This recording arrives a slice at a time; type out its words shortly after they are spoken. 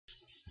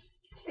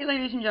Hey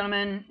ladies and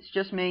gentlemen, it's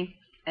just me,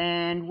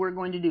 and we're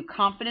going to do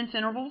confidence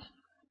intervals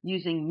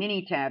using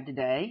Minitab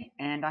today,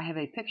 and I have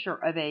a picture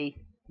of a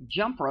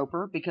jump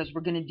roper because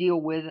we're going to deal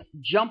with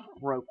jump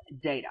rope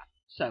data.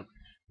 So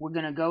we're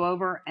going to go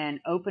over and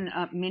open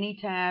up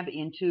Minitab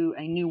into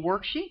a new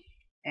worksheet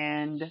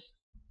and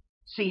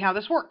see how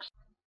this works.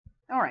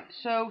 Alright,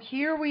 so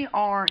here we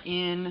are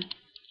in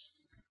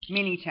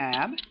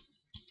Minitab,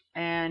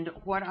 and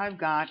what I've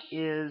got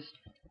is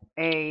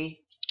a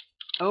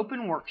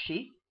open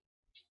worksheet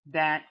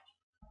that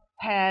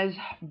has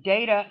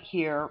data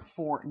here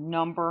for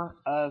number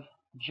of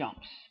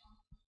jumps.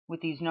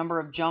 What these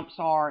number of jumps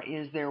are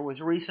is there was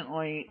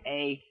recently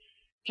a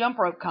jump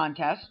rope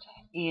contest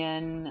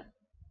in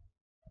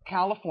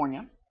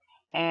California,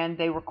 and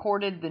they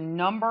recorded the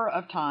number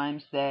of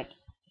times that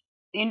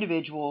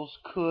individuals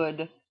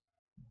could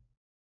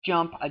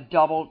jump a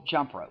double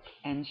jump rope.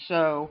 And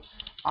so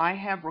I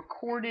have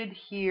recorded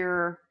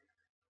here,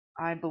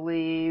 I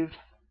believe,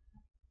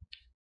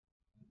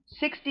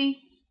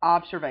 60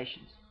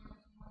 observations.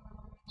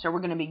 So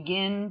we're going to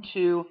begin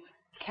to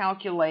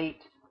calculate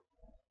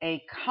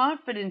a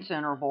confidence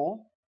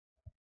interval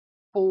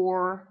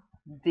for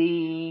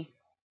the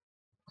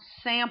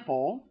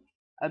sample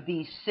of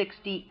these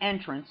 60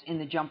 entrants in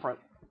the jump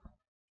rope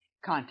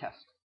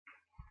contest.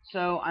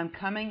 So I'm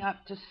coming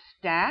up to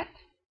stat,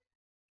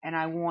 and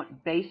I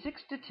want basic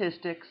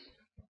statistics,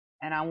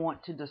 and I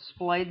want to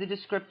display the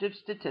descriptive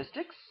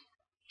statistics,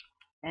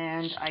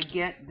 and I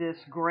get this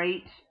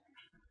great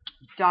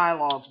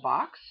dialog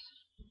box,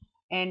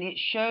 and it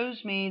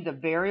shows me the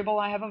variable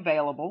I have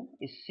available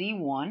is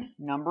C1,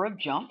 number of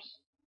jumps.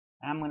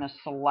 I'm going to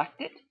select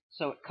it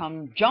so it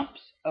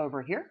jumps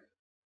over here,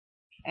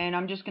 and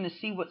I'm just going to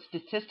see what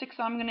statistics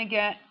I'm going to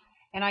get,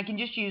 and I can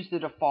just use the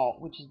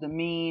default, which is the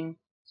mean,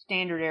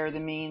 standard error, the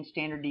mean,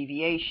 standard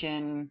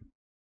deviation,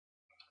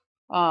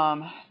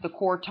 the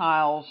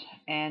quartiles,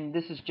 and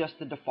this is just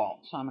the default.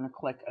 So I'm going to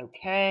click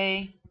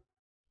OK,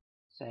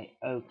 say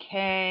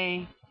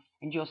OK,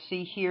 and you'll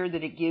see here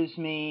that it gives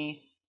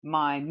me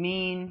my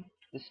mean,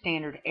 the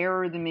standard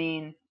error of the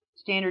mean,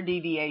 standard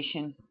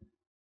deviation,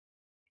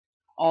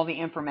 all the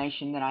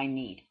information that I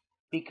need.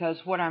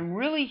 Because what I'm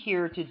really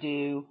here to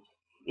do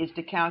is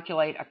to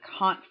calculate a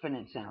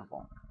confidence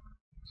interval.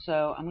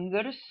 So I'm going to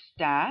go to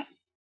Stat,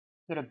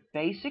 go to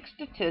Basic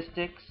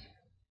Statistics,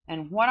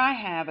 and what I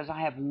have is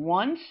I have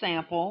one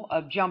sample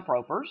of jump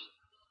ropers.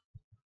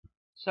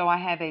 So I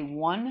have a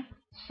one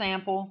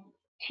sample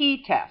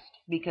t-test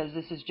because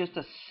this is just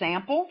a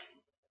sample.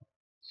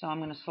 So I'm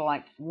going to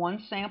select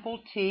one sample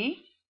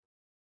t,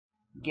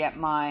 get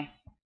my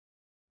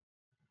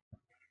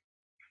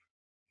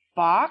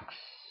box,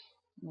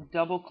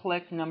 double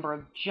click number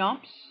of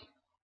jumps,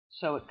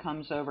 so it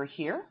comes over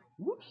here.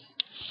 Whoops.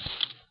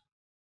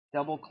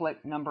 Double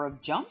click number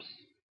of jumps,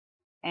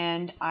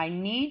 and I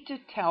need to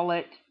tell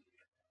it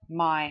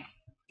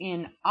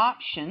in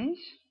options,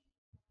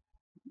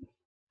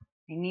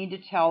 I need to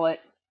tell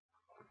it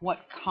what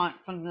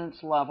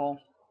confidence level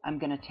I'm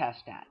going to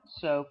test at.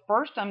 So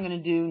first I'm going to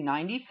do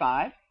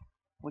 95,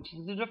 which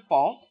is the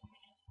default.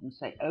 I'm going to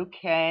say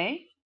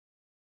OK.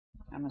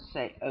 I'm going to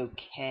say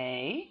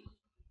OK.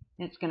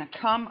 It's going to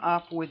come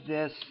up with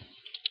this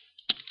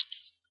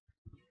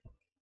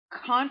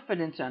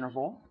confidence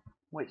interval,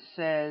 which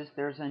says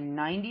there's a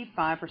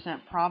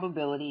 95%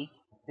 probability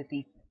that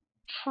the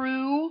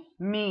true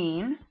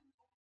mean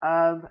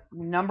of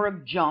number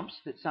of jumps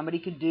that somebody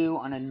could do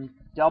on a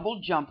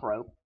double jump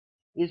rope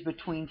is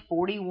between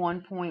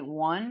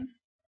 41.1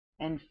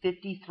 and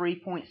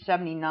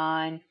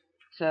 53.79.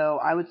 So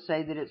I would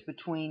say that it's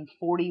between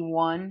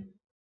 41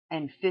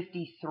 and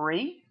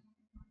 53.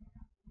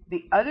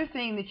 The other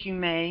thing that you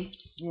may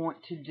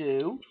want to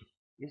do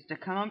is to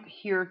come up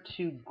here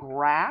to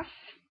graph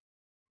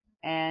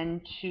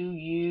and to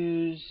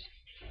use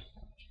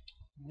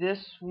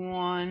this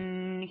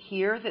one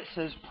here that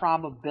says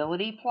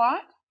probability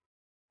plot,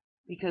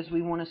 because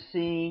we want to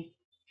see,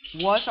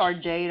 was our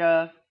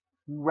data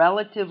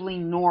relatively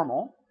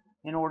normal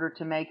in order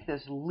to make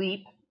this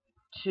leap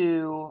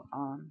to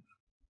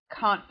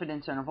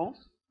confidence intervals.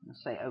 I'm going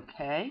to say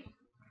OK.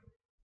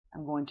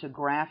 I'm going to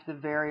graph the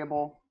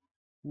variable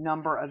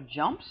number of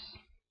jumps.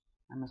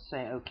 I'm going to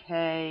say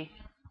OK.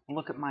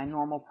 Look at my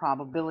normal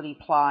probability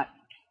plot.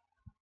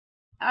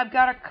 I've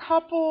got a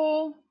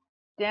couple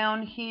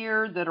down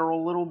here that are a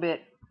little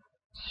bit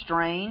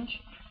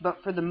strange,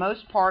 but for the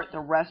most part, the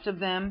rest of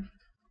them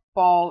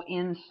fall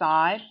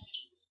inside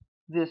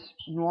this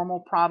normal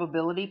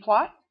probability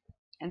plot.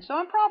 And so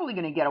I'm probably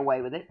going to get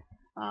away with it,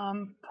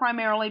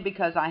 primarily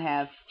because I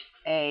have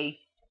a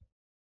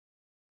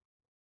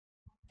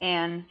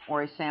n,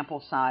 or a sample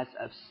size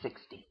of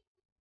 60.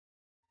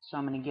 So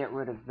I'm going to get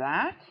rid of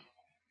that.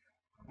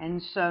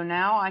 And so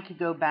now I could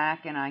go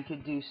back and I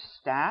could do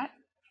stat,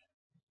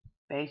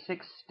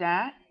 basic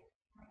stat,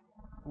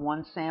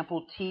 one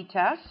sample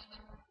t-test,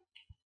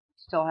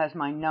 still has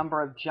my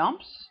number of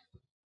jumps.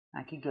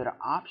 I could go to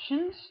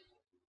options.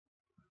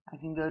 I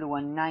can go to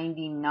a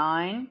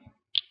 99%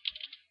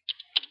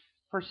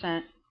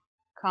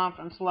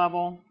 confidence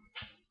level,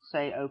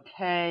 say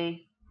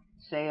OK,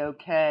 say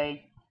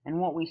OK. And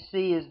what we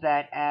see is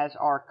that as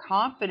our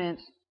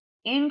confidence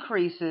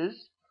increases,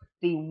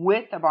 the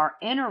width of our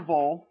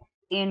interval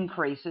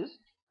increases.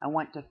 I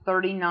went to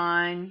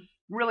 39,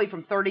 really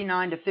from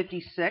 39 to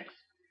 56,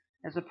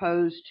 as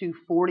opposed to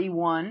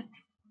 41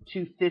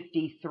 to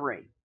 53.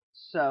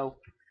 So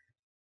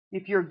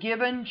if you're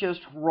given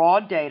just raw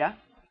data,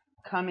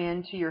 come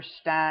into your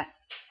stat,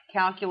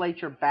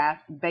 calculate your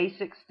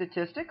basic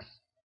statistics,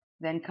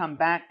 then come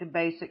back to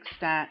basic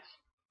stats,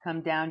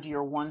 come down to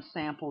your one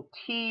sample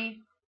T,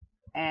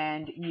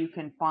 and you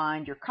can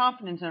find your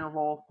confidence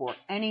interval for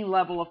any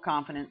level of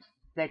confidence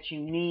that you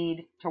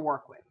need to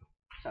work with.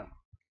 So,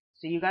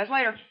 see you guys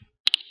later.